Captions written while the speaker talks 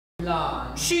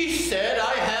She said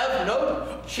I have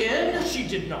no chin. She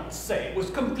did not say it was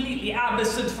completely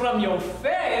absent from your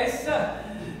face.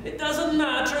 It doesn't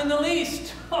matter in the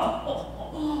least.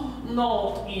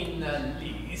 Not in the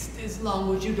least, as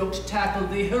long as you don't tackle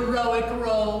the heroic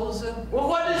roles. Well,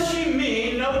 what does she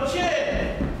mean, no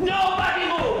chin? Nobody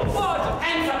move! What?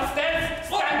 Hands upstairs,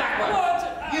 stand backwards.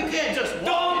 What? You can't just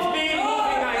walk Don't be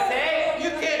moving, I say! You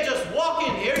can't just walk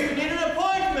in here, you need an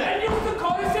appointment! And use the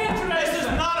chorus entrance! This is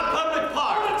not a public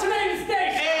park! On the train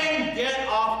station! And get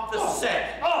off the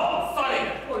set! Oh, sorry.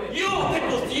 You,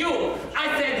 Pickles, you! I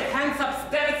said hands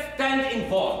upstairs, stand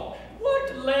involved.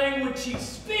 What language you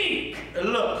speak?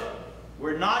 Look,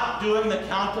 we're not doing the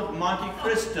Count of Monte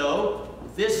Cristo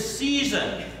this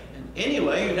season. And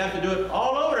anyway, you'd have to do it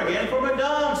all over again for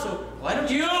Madame, so why don't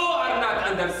you... You are not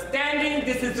understanding.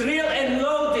 This is real and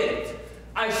loaded.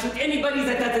 I shoot anybody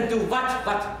that doesn't do what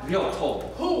you're told.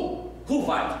 Who? Who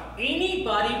what?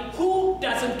 Anybody who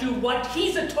doesn't do what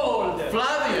he's told.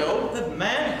 Flavio, the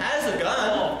man has a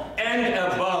gun. And a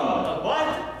bomb. What?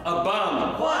 A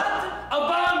bomb. What? A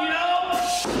bomb, you know?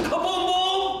 Kaboom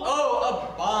boom! Oh, a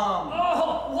bomb.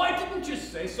 Oh, why didn't you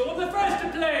say so in the first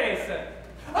place? A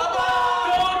bomb!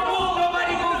 Don't move!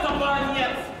 Nobody moves the bomb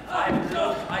yet!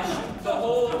 I shoot the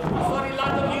whole sorry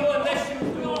lot of you unless you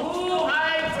do. I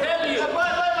tell you!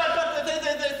 But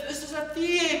this is a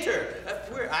theater.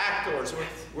 We're actors.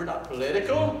 We're not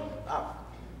political.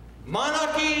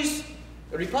 Monarchies,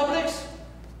 republics,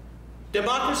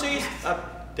 democracies,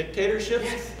 dictatorships.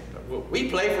 Yes. We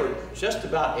play for just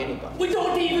about anybody. We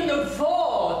don't even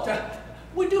vote.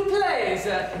 We do plays,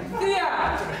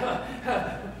 theater,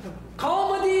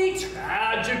 comedy,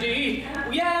 tragedy.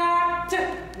 We act,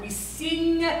 we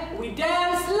sing, we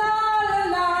dance, la la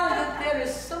la. There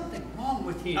is something wrong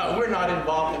with you. We're not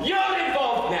involved in... You're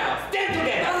involved now! Stand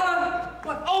together!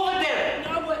 What? Over there!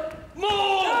 No, what?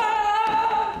 Move!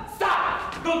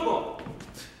 Stop! Don't move!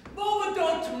 Move or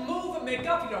don't move and make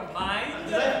up your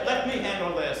mind. Let me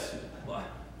handle this. What?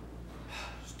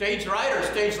 Stage right or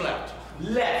stage left?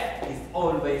 Left is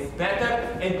always better,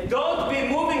 and don't be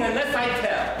moving unless I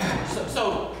tell.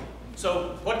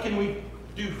 So what can we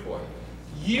do for you?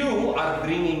 You are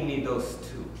bringing me those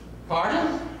two.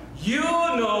 Pardon? You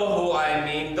know who I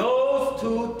mean, those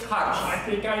two tarts. I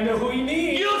think I know who you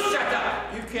mean. You shut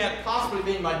up! You can't possibly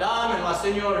be Madame and La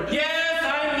Signora. Yes,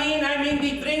 I mean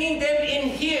be bringing them in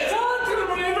here.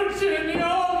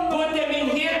 Put them in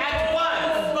here at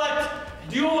once. But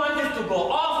do you want this to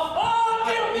go off?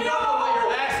 You don't know what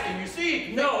you're asking, you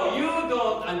see? No, you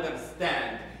don't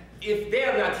understand. If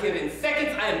they're not here in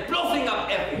seconds, I am blowing up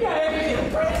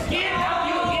everything. Get out,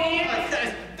 you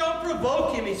idiot! Don't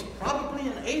provoke him, he's probably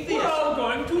an atheist. We're all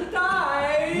going to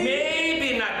die.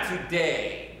 Maybe not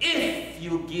today. If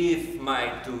you give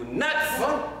my two nuts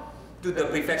to the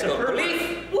prefect of police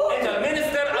and the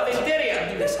minister of interior.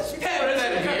 You can't do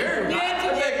that here. I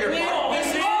beg your pardon. This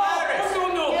is Paris.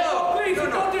 No, please,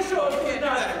 don't just show us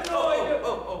that.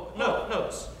 No,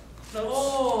 notes.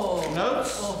 Oh.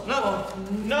 Notes?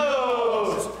 No.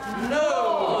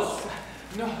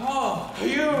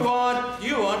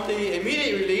 You want the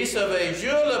immediate release of a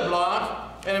Jules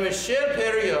Leblanc and a Michel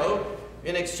Perriot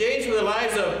in exchange for the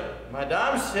lives of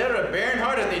Madame Sarah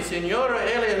Bernhardt and the Signora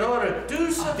Eleonora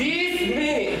Dusa. This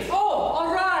minute. Oh,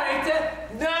 all right.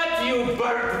 Not you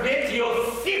bird bit, you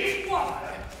sit.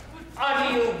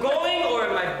 Are you going or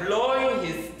am I blowing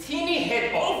his teeny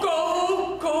head off? Go.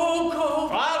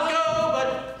 I'll go,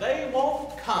 but they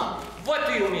won't come. What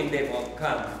do you mean they won't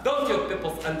come? Don't you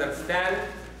people understand?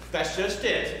 That's just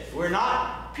it. We're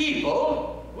not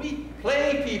people. We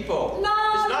play people. No,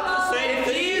 it's not the same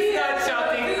thing. He's not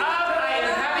shouting out. I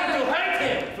am having to hurt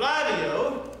him. Flavio,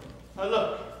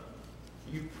 look,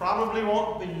 you probably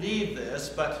won't believe this,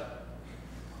 but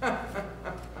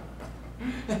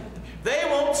they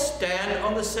won't stand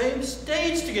on the same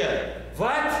stage together.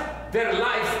 What? Their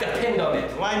lives depend on it.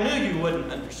 Well, I knew you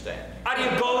wouldn't understand. Are you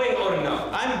going or no?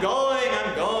 I'm going.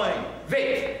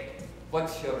 Wait.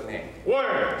 What's your name?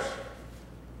 Words.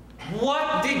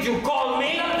 What did you call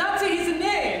me? That's his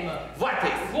name. What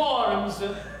is? Worms.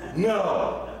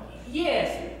 No.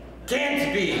 Yes.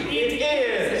 Can't be. It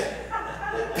is.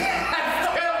 That's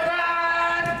too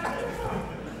bad.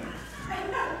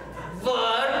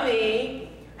 For me,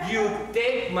 you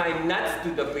take my nuts to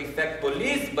the prefect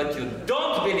police, but you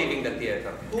don't believe in the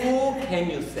theater. Who can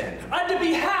you send? I'd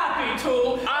be happy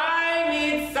to. I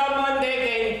need someone they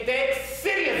can take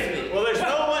seriously. Well, there's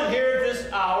no one here at this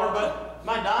hour but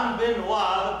Madame Benoit,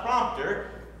 the prompter,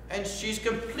 and she's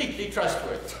completely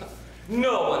trustworthy.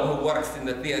 No one who works in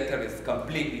the theater is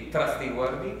completely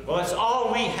trustworthy. Well, that's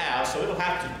all we have, so it'll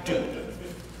have to do.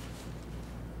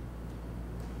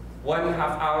 1.5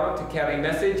 hours to carry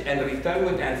message and return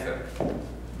with answer.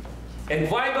 And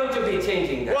why don't you be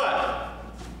changing that? What?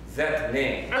 That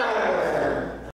name.